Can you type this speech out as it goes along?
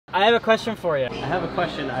I have a question for you. I have a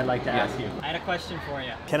question I'd like to ask you. I had a question for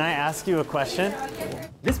you. Can I ask you a question?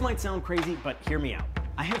 This might sound crazy, but hear me out.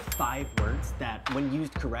 I have 5 words that, when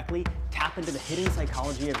used correctly, tap into the hidden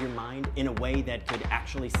psychology of your mind in a way that could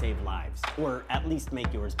actually save lives, or at least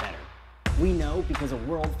make yours better. We know because a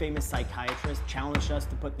world-famous psychiatrist challenged us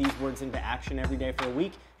to put these words into action every day for a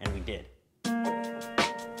week, and we did.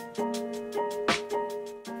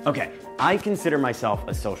 Okay, I consider myself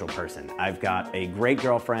a social person. I've got a great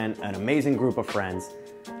girlfriend, an amazing group of friends,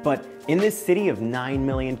 but in this city of 9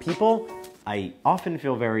 million people, I often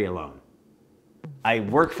feel very alone. I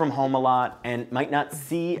work from home a lot and might not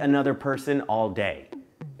see another person all day.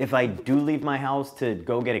 If I do leave my house to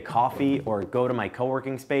go get a coffee or go to my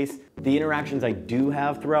co-working space, the interactions I do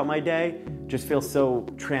have throughout my day just feel so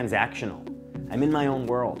transactional. I'm in my own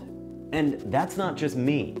world. And that's not just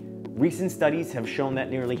me. Recent studies have shown that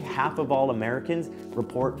nearly half of all Americans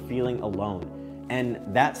report feeling alone. And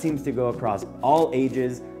that seems to go across all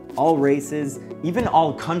ages, all races, even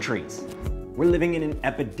all countries. We're living in an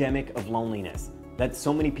epidemic of loneliness that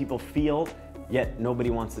so many people feel, yet nobody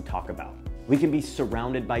wants to talk about. We can be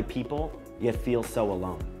surrounded by people, yet feel so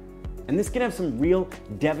alone. And this can have some real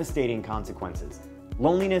devastating consequences.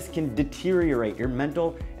 Loneliness can deteriorate your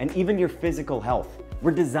mental and even your physical health.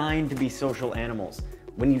 We're designed to be social animals.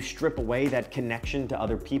 When you strip away that connection to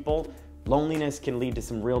other people, loneliness can lead to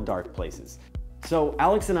some real dark places. So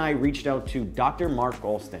Alex and I reached out to Dr. Mark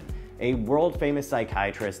Goulston, a world-famous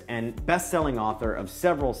psychiatrist and best-selling author of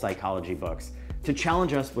several psychology books, to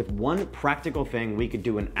challenge us with one practical thing we could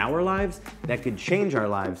do in our lives that could change our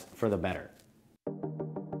lives for the better.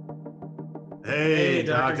 Hey,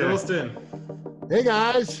 Dr. Goulston. Hey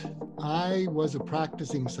guys, I was a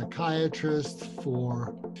practicing psychiatrist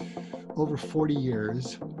for over 40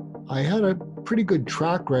 years. I had a pretty good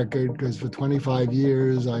track record because for 25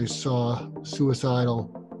 years I saw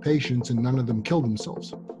suicidal patients and none of them killed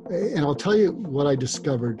themselves. And I'll tell you what I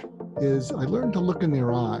discovered is I learned to look in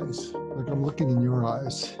their eyes, like I'm looking in your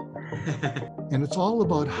eyes. And it's all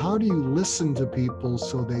about how do you listen to people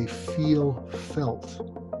so they feel felt,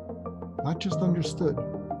 not just understood,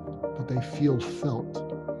 but they feel felt.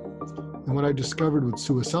 And what I discovered with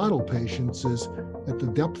suicidal patients is at the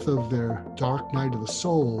depth of their dark night of the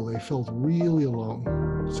soul, they felt really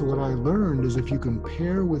alone. So what I learned is if you can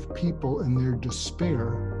pair with people in their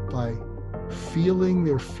despair by feeling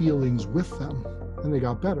their feelings with them, then they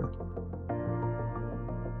got better.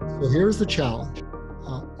 So here's the challenge.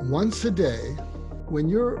 Once a day, when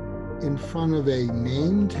you're in front of a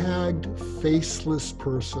name-tagged, faceless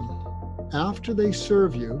person, after they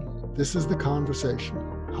serve you, this is the conversation.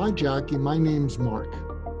 Hi, Jackie, my name's Mark.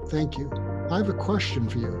 Thank you. I have a question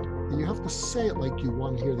for you. And you have to say it like you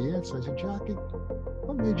want to hear the answer. I said, Jackie,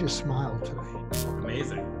 what made you smile today?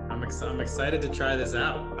 Amazing. I'm excited to try this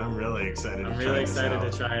out. I'm really excited. I'm really excited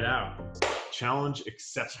to try it out. Challenge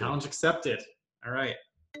accepted. Challenge accepted. All right.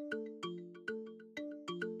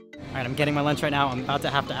 All right, I'm getting my lunch right now. I'm about to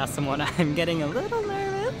have to ask someone. I'm getting a little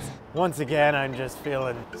nervous. Once again, I'm just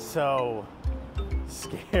feeling so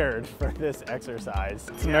scared for this exercise.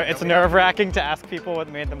 It's nerve-wracking to ask people what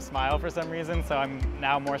made them smile for some reason, so I'm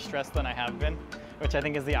now more stressed than I have been, which I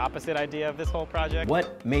think is the opposite idea of this whole project.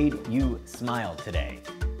 What made you smile today?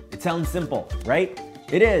 It sounds simple, right?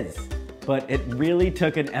 It is, but it really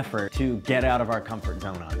took an effort to get out of our comfort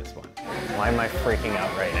zone on this one. Why am I freaking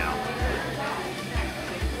out right now?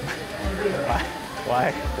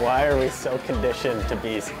 Why are we so conditioned to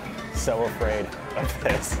be so afraid of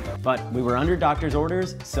this? But we were under doctor's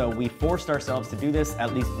orders, so we forced ourselves to do this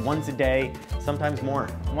at least once a day, sometimes more.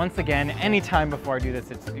 Once again, any time before I do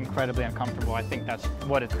this, it's incredibly uncomfortable. I think that's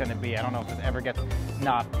what it's gonna be. I don't know if this ever gets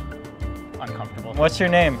not uncomfortable. What's your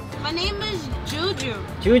name? My name is Juju.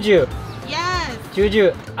 Juju. Yes.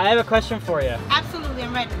 Juju, I have a question for you. Absolutely,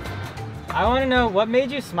 I'm ready. I wanna know what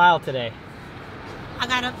made you smile today? I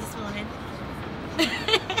got up this morning.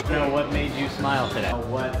 No, what made you smile today?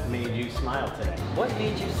 What made you smile today? What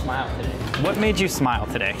made you smile today? What made you smile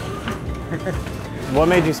today? What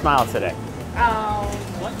made you smile today?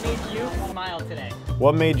 What made you smile today?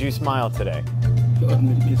 What made you smile today? God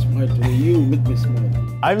made me smile today. You made me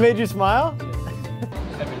smile. I made you smile?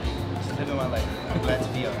 Just living my life. I'm glad to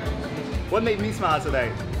be here. What made me smile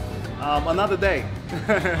today? Another day.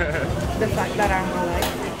 The fact that I'm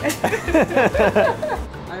alive.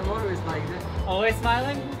 I'm always like this. Always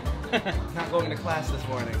smiling? Not going to class this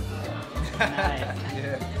morning. Nice.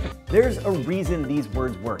 Yeah. There's a reason these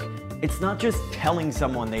words work. It's not just telling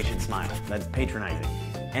someone they should smile. That's patronizing.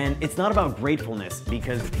 And it's not about gratefulness,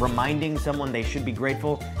 because reminding someone they should be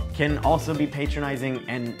grateful can also be patronizing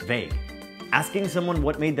and vague. Asking someone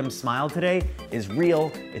what made them smile today is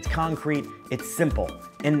real, it's concrete, it's simple,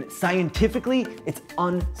 and scientifically, it's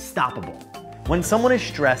unstoppable. When someone is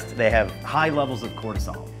stressed, they have high levels of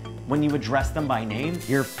cortisol. When you address them by name,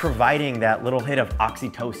 you're providing that little hit of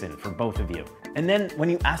oxytocin for both of you. And then when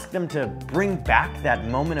you ask them to bring back that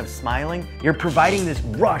moment of smiling, you're providing this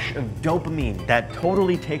rush of dopamine that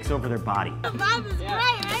totally takes over their body. The vibe is great,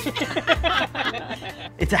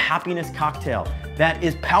 right? It's a happiness cocktail that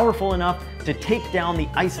is powerful enough to take down the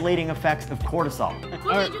isolating effects of cortisol.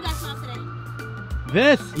 What made you guys smile today?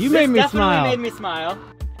 This made me smile. Made me smile.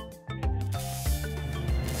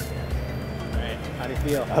 How do you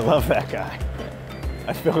feel? I love that guy.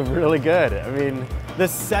 I feel really good. I mean, the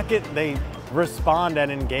second they respond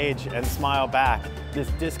and engage and smile back, this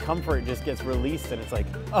discomfort just gets released and it's like,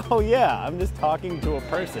 oh yeah, I'm just talking to a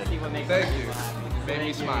person. Thank you. You made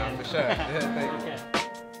me smile, for sure. Thank you.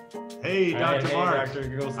 Hey, Dr. Mark. Dr.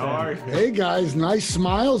 Goulston. How are you? Hey guys, nice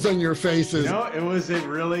smiles on your faces. You know, it was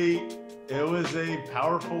a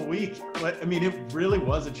powerful week. I mean, it really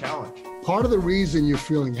was a challenge. Part of the reason you're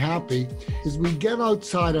feeling happy is we get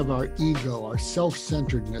outside of our ego, our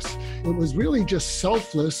self-centeredness. It was really just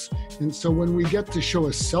selfless. And so when we get to show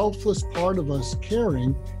a selfless part of us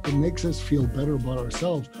caring, it makes us feel better about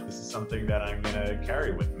ourselves. This is something that I'm gonna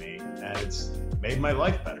carry with me, and it's made my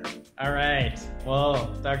life better. All right. Well,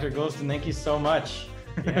 Dr. Goulston, thank you so much.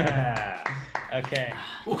 Yeah. Okay.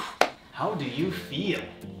 Oof. How do you feel?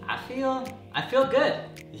 I feel good.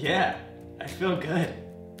 Yeah, I feel good.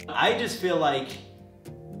 I just feel like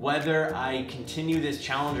whether I continue this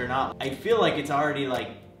challenge or not, I feel like it's already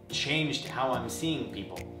changed how I'm seeing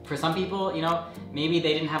people. For some people, you know, maybe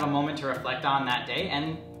they didn't have a moment to reflect on that day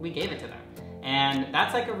and we gave it to them. And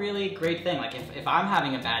that's a really great thing. Like if I'm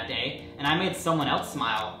having a bad day and I made someone else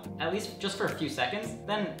smile, at least just for a few seconds,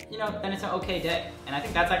 then, then it's an okay day. And I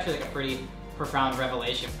think that's actually a pretty profound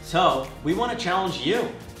revelation. So we want to challenge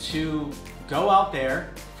you to go out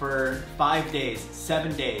there for 5 days,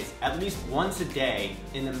 7 days, at least once a day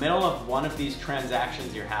in the middle of one of these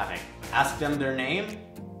transactions you're having. Ask them their name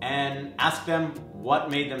and ask them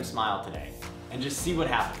what made them smile today and just see what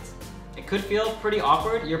happens. It could feel pretty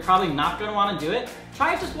awkward. You're probably not going to want to do it.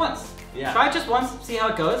 Try it just once. Yeah. Try it just once, see how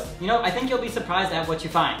it goes. I think you'll be surprised at what you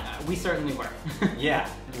find. We certainly were. Yeah,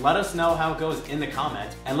 let us know how it goes in the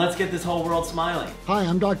comments and let's get this whole world smiling. Hi,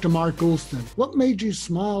 I'm Dr. Mark Goulston. What made you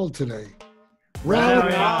smile today?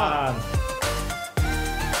 Right on.